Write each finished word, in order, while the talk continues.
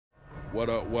What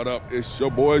up, what up? It's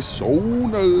your boy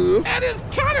Shona. And it's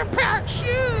counterpart shoe.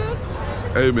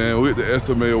 Hey man, we're at the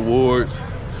SMA Awards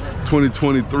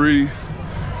 2023.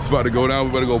 It's about to go down.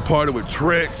 We better go party with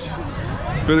TREACH.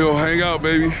 Finna go hang out,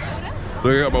 baby.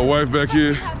 Look, I got my wife back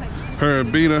here, her and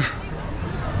Bina.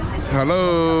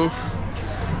 Hello.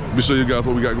 Let me show you guys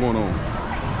what we got going on.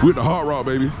 We're at the Hard Rock,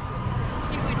 baby.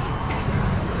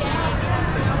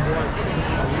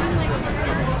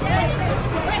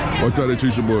 Watch how they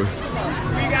treat your boy.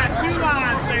 We got 2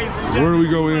 lines, ladies. Where do we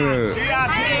go in at?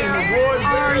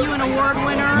 Are you an award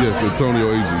winner? Yes,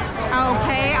 Antonio Agee.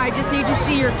 Okay, I just need to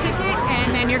see your ticket,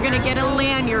 and then you're gonna get a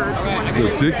lanyard. The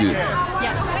ticket?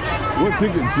 Yes. What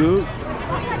ticket, Shug?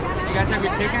 You guys have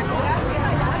your tickets?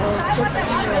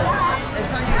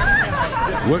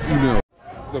 What email?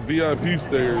 The VIP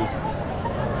stairs.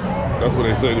 That's what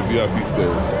they say, the VIP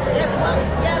stairs.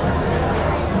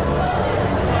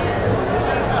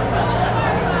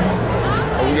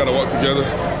 Oh, we gotta walk together.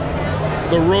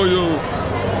 The Royal.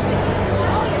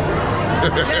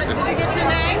 Did you get your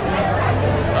name?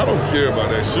 I don't care about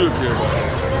that. Should care about that.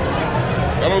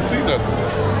 I don't see nothing.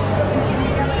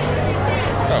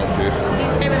 I don't care. He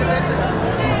came in the bedroom.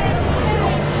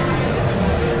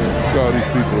 Look at all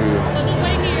these people here. So just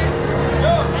wait here.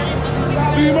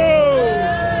 Timo!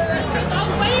 I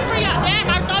was waiting for you. Damn,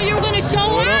 I thought you were going to show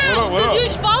What up, out. what up, what up? Did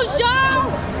you supposed to show?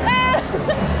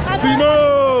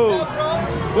 Timo!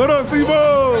 What up, Timo?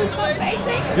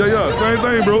 Yeah, same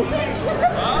thing, bro.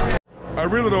 I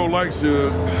really don't like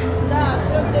Shug.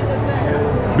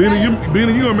 Beanie,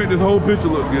 you gonna make this whole picture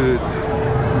look good.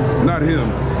 Not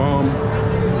him.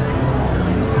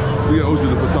 We got Ocean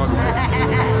the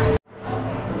photographer.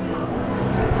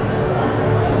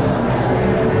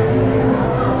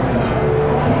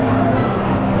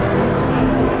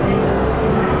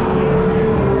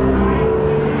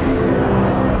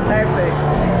 Perfect.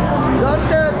 Go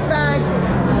Shug side.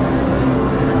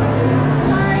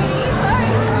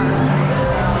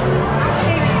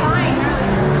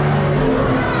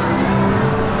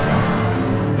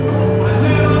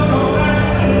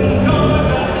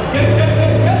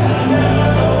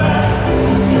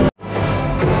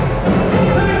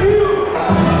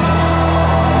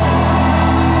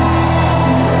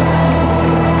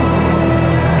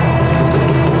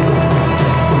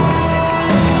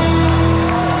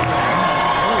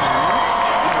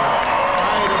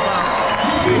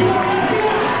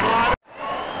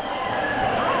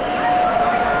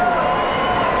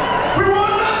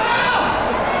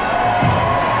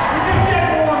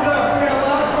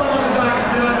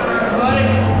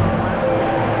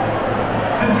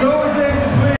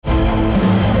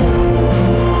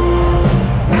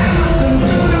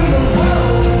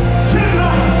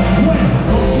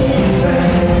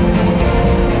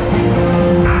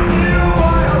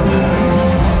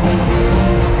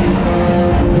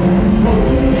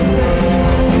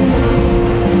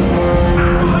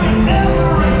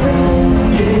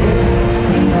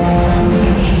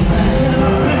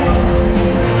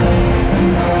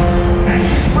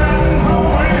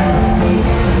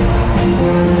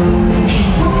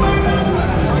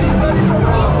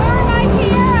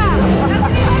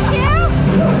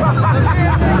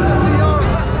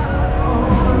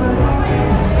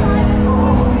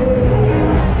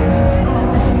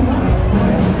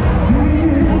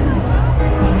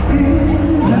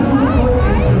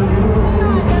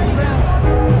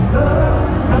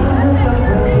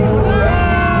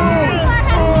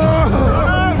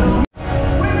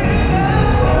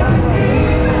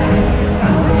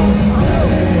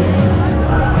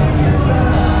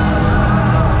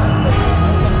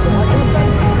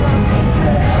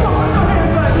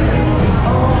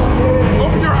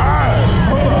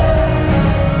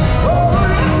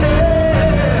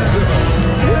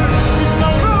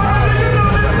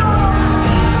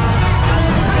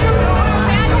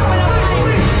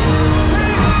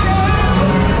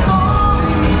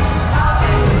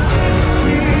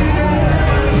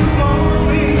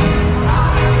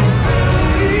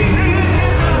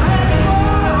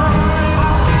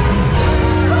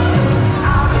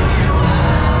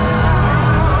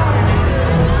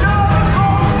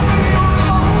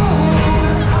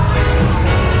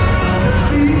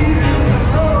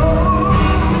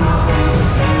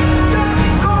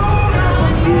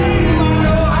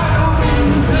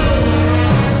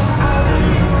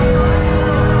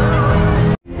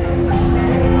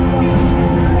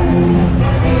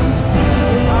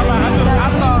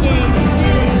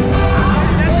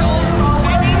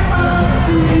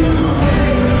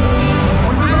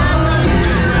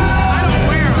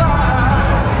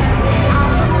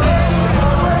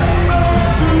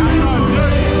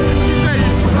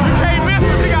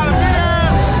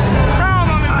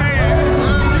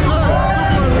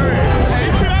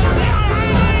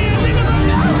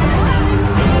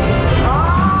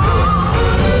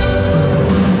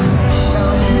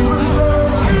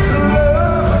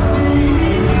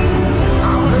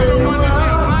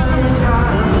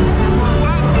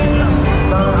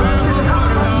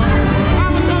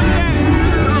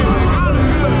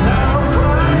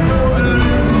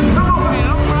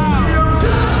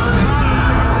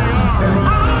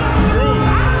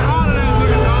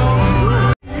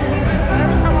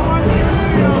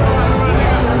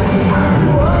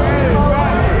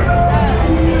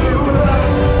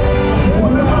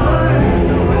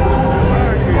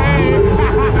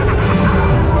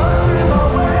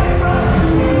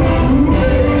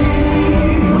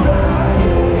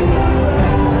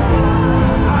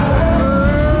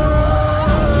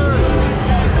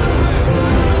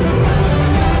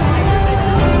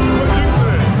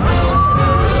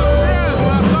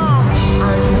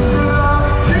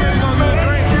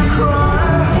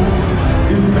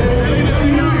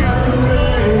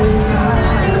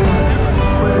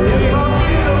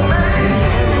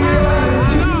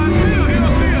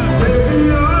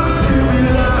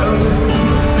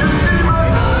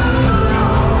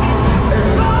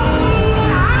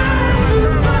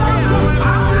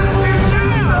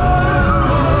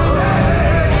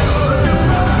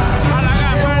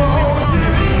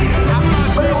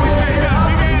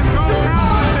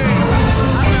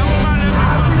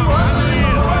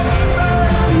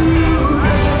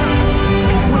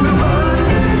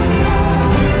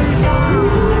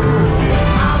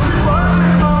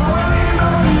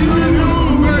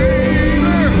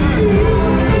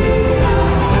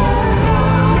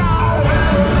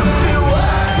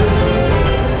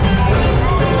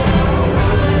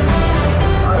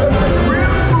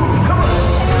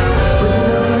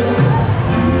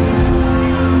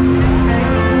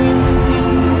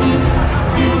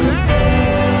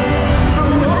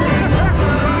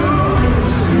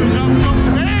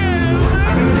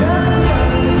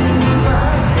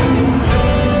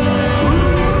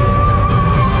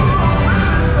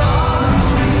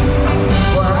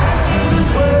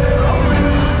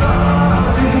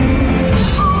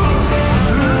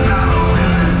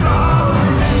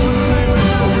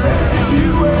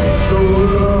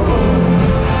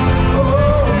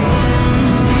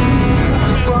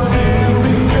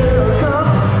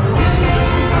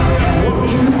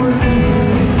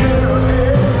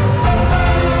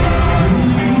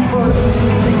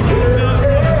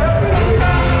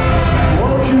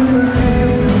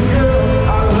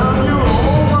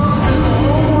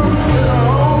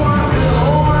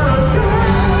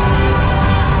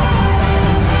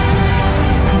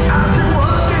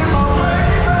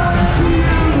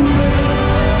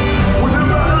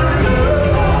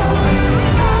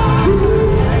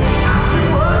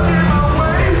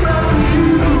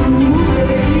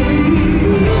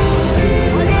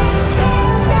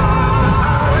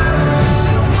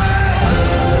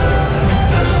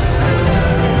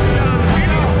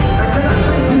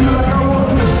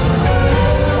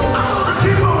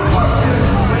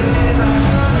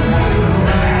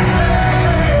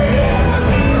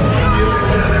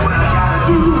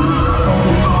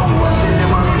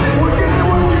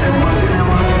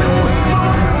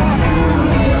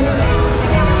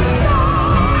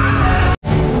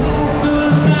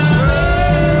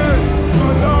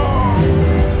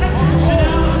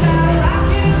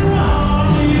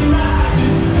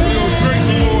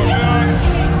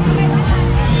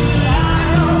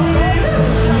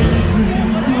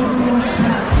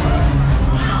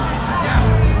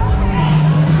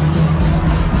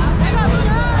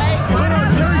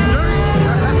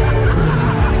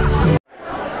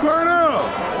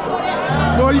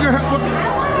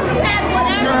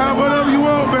 have whatever you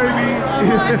want, baby.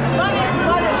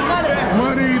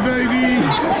 Money, baby.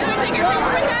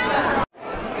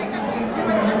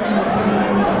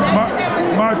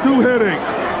 My 2 headaches.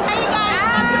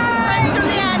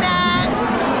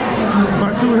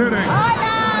 My 2 headaches.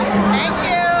 Thank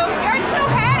you. Your 2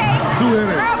 headaches. 2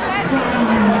 headaches.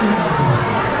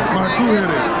 My 2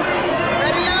 headaches.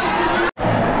 Ready up?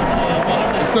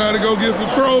 It's time to go get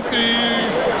some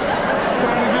trophies.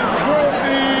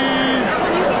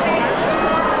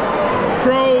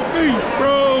 Trophies,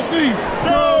 trophies,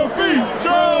 trophies,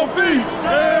 trophies.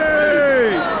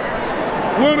 Hey!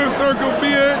 Winner circle,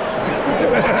 bitch.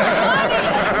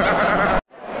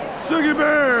 Sugar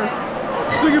Bear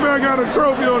got a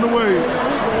trophy on the way.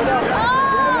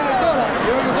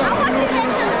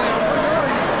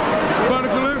 About to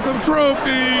collect some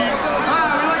trophies.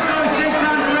 I'd like to take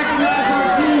time to recognize our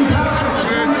team.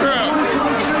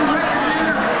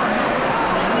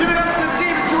 Give it up for the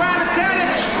team. Joanna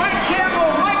Tadich, Mike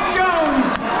Campbell, Mike Jones,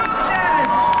 Will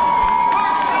Tadich,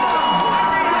 Mark Shaw,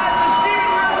 Irene Hodges, Stephen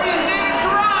Murphy, and David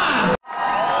Duran.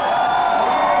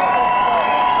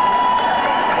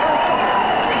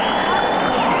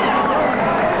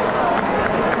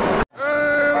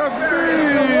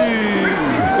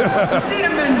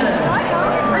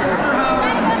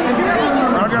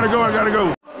 I gotta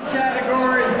go.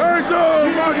 Category. Hey, Joe,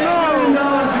 my $1 God.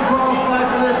 to qualify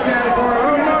for this category.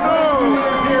 Oh, my God.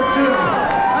 Winners here too.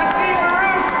 Asim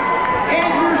Baruch,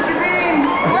 Andrew Shabin,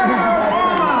 Barbara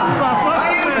Obama,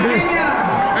 Ayush Kenya,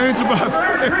 Angel Boss.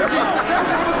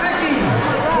 Joseph Levicki,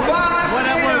 Obama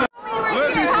Escobedo. Let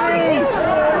me through.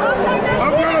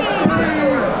 I'm gonna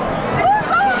scream.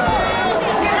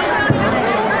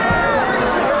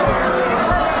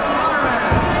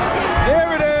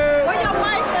 There it is. Where your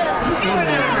wife is?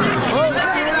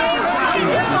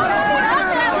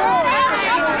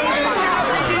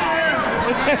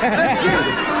 Let's get it.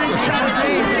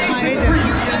 Jason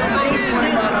Priest. Hey,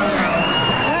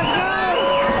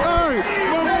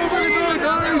 my baby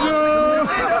girl, Angel.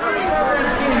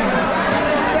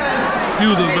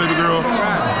 Excuse us, baby girl.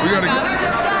 We gotta go. I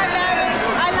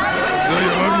love you. Yeah,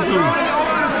 yeah, love you too.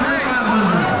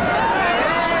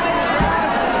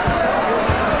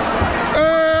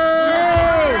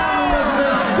 Hey!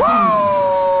 Woo!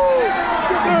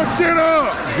 Get that shit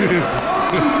up!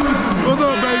 What's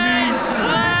up, baby?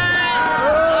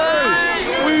 Hey!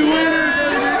 We winning,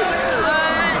 baby!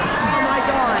 Oh my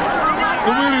God.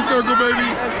 The winning circle, baby!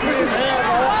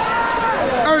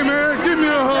 Hey, man, give me a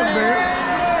hug, man!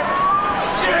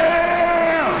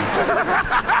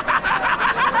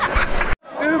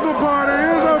 It's a party,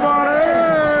 it's a party!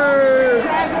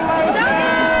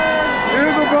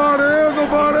 It's a party, it's a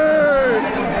party!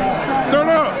 Turn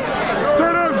up,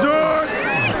 George!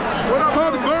 What up,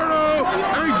 Humberto?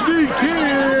 HB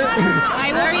Kid! I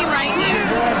love you right here.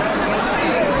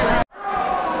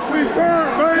 We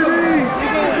turned, baby!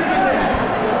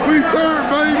 We turned,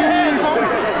 baby!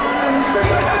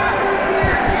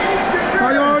 How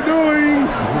y'all doing?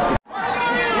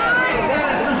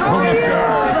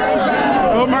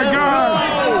 Oh my God!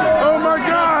 Oh my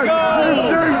God! It's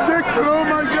James Dixon! Oh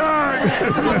my God! Let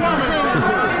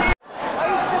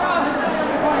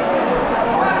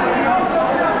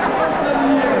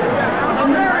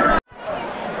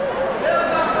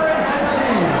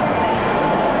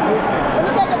me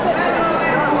take a picture.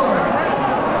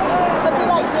 Let's be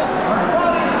like this.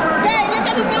 Jay, look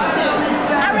at the distance.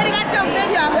 I already got your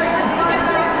video.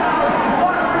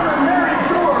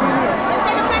 Let's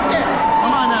take a picture.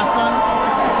 Come on now, son.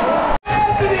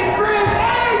 Anthony Chris,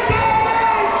 a.k.a.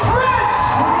 TREACH.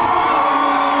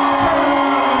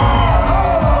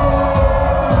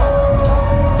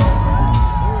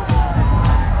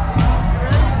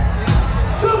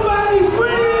 Somebody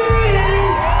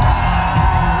scream!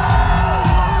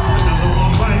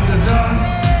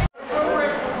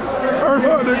 Turn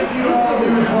up,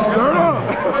 nigga! Turn up!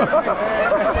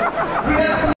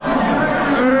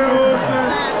 Hey, what's up?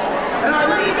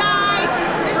 Hello, you guys.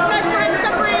 This is my friend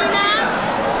Sabrina.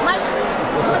 My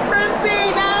friend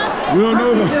Bina. We don't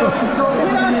know.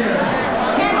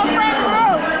 And my friend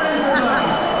Ruth.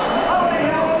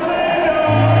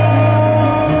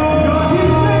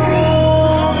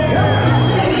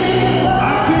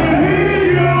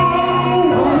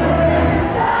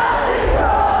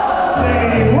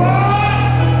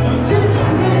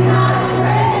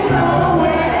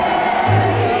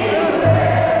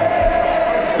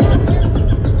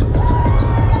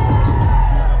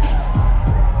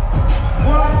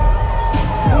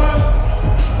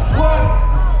 What?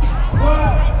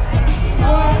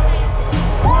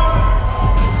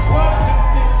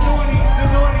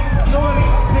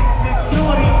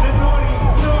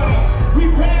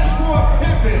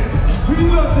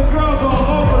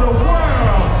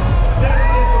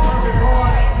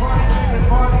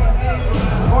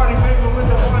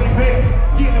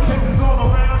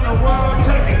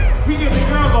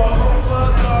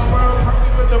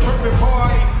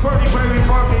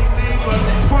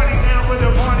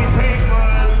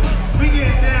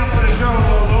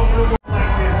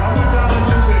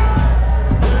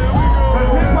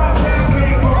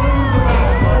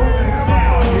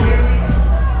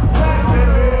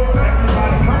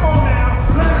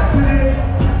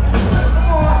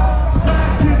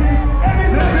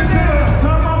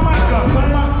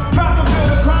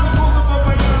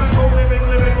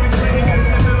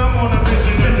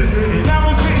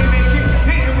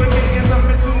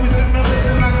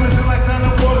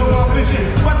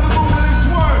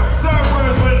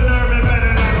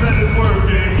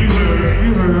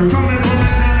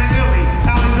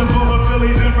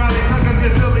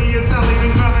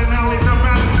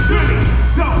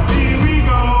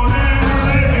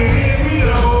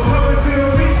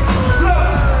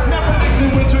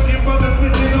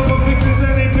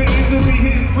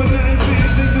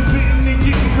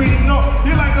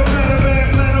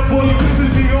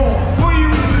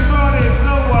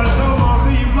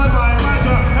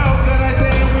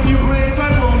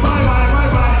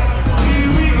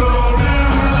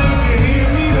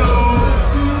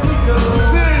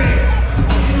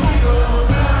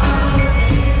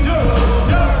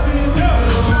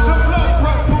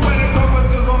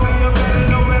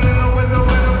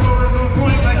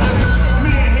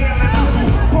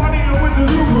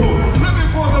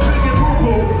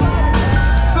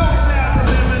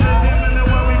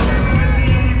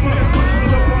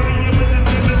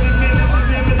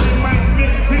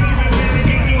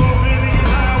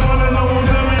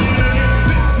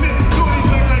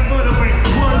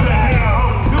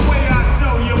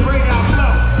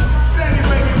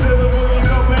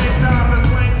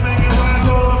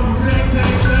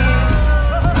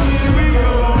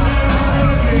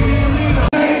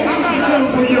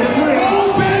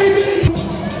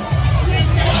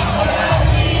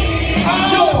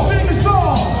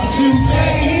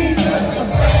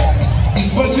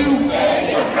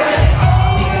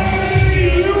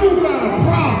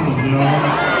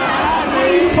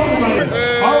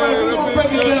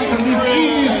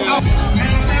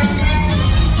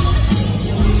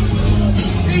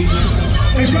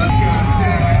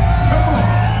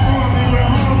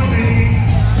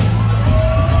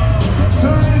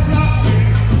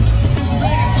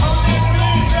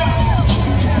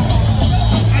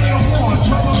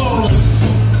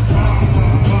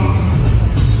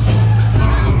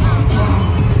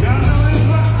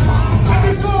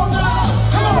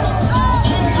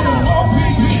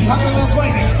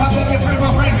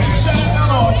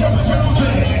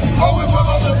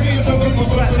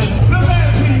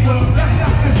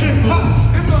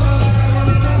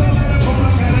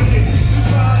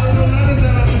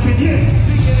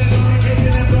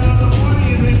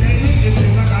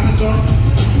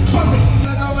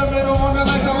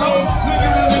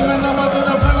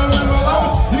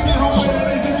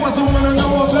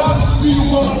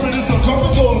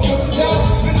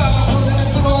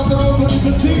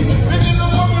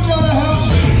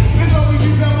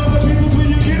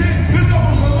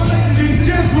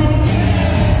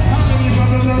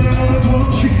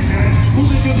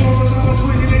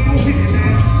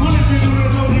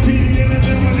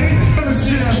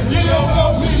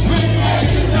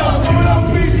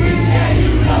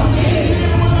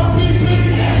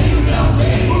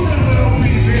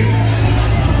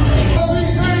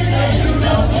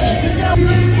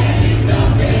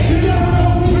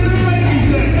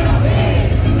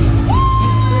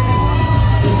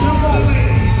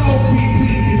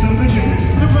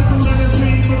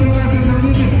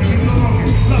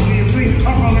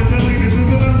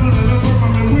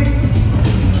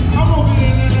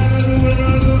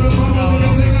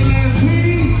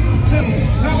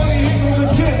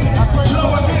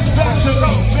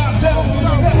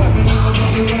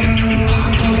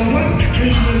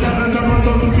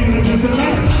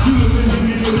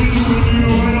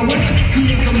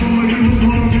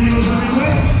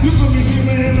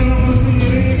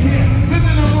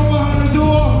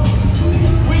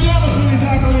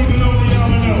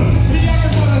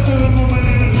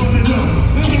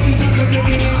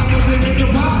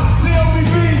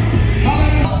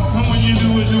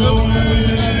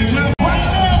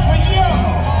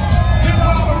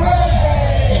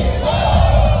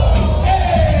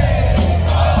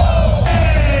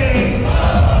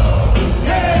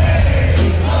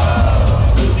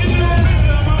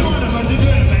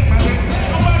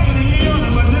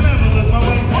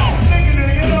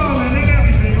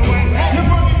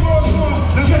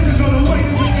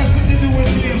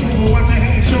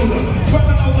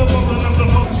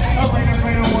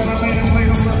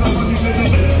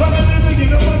 But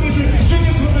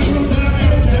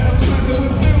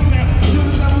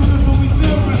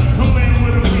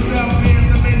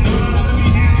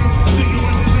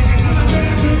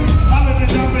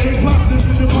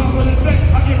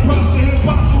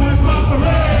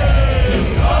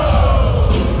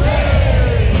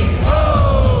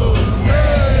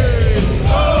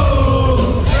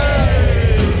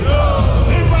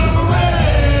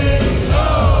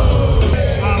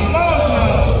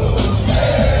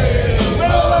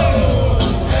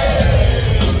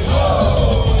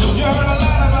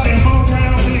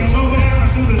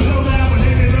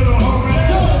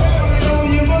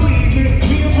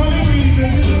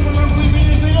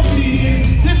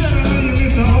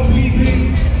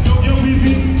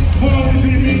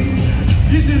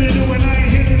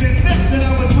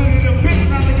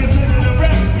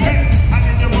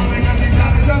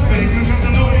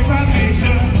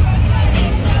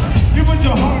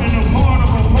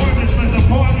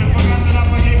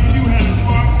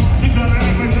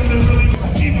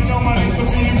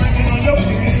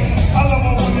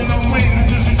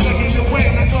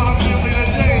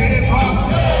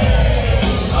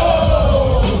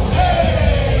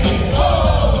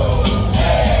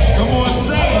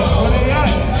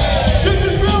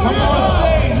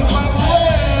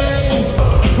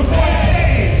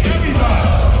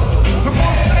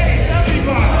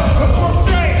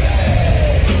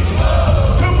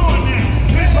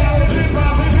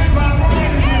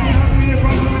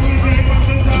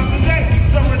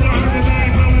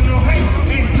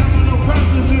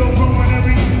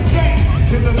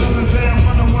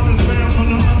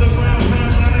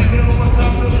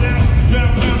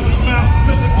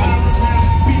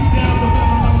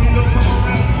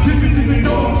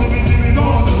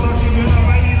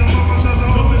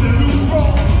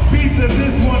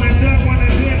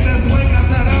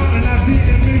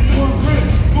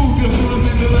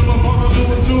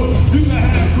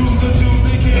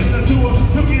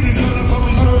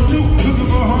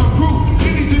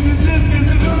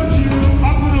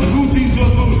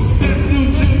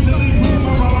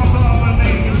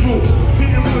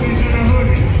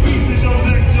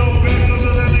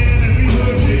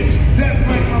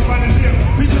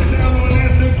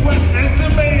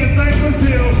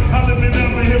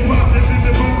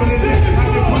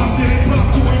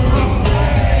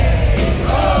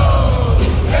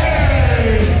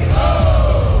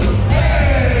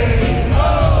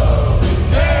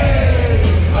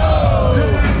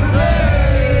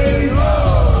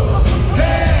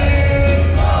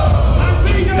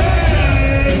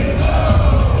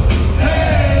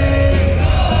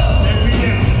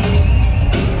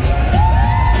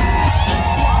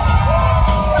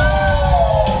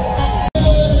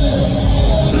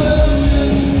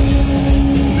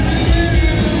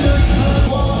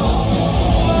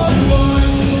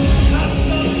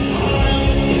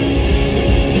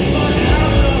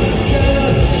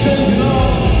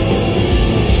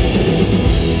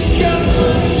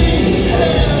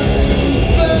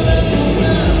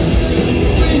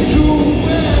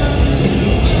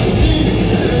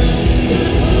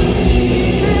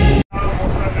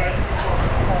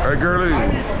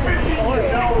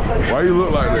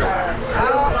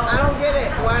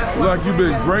you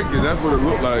been drinking. That's what it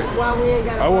looked like.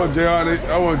 I want JR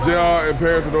and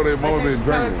Paris to know their mama been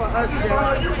drinking.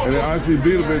 And then Auntie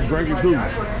Beta been drinking too.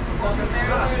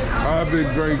 I've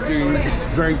been drinking.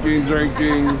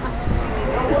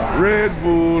 Red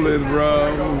Bull and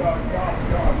rum.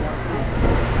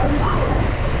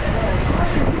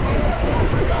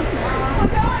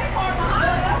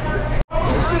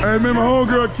 Hey man, my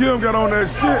homegirl Kim got on that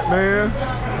shit, man.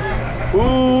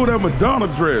 Ooh, that Madonna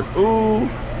dress. Ooh,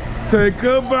 take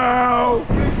a bow.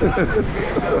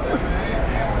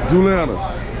 Juliana.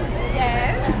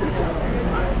 Yes.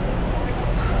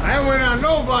 I ain't waiting on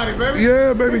nobody, baby.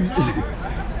 Yeah, baby.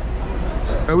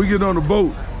 And we get on the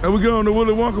boat. And we get on the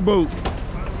Willy Wonka boat.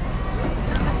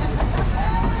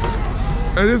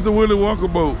 And this is the Willy Wonka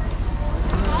boat.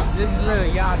 This is little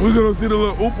yacht. We're gonna see the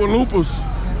little Oompa Loompas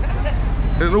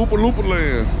in Oompa Loompa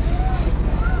land.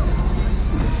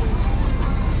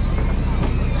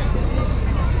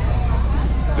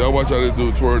 Y'all watch how this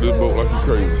dude twirl this boat like he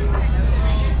crazy.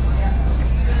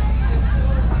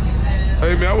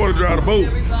 Hey man, I wanna drive the boat.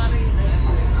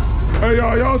 Hey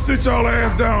y'all sit y'all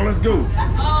ass down, let's go.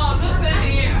 Oh, listen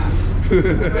here.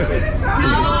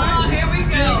 Oh, here we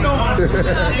go.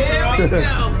 Here we go.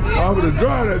 I'm gonna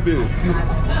drive that bitch.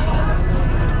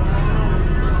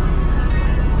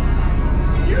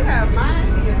 You have mine.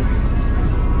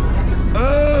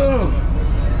 Oh,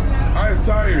 I was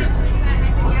tired.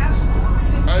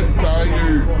 I'm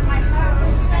tired.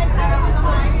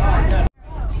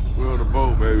 We're on the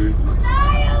boat, baby.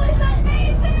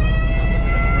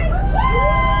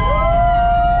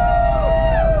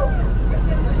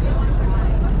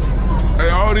 Hey,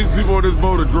 all these people on this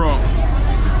boat are drunk.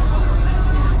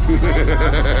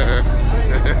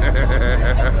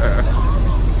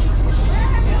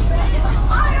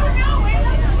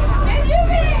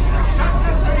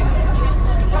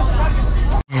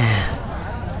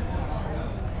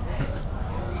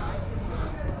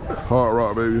 Hard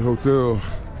Rock, baby, hotel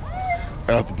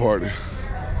after party.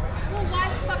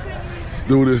 Let's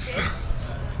do this.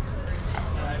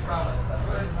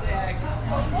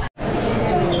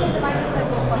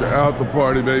 The after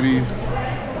party, baby.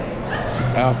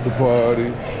 After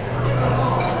party.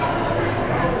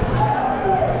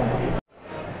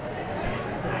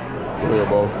 Go ahead,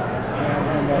 boss.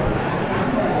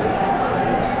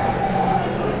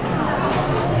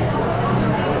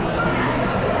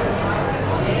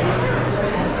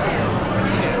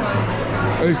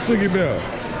 Hey, Siggy Bell.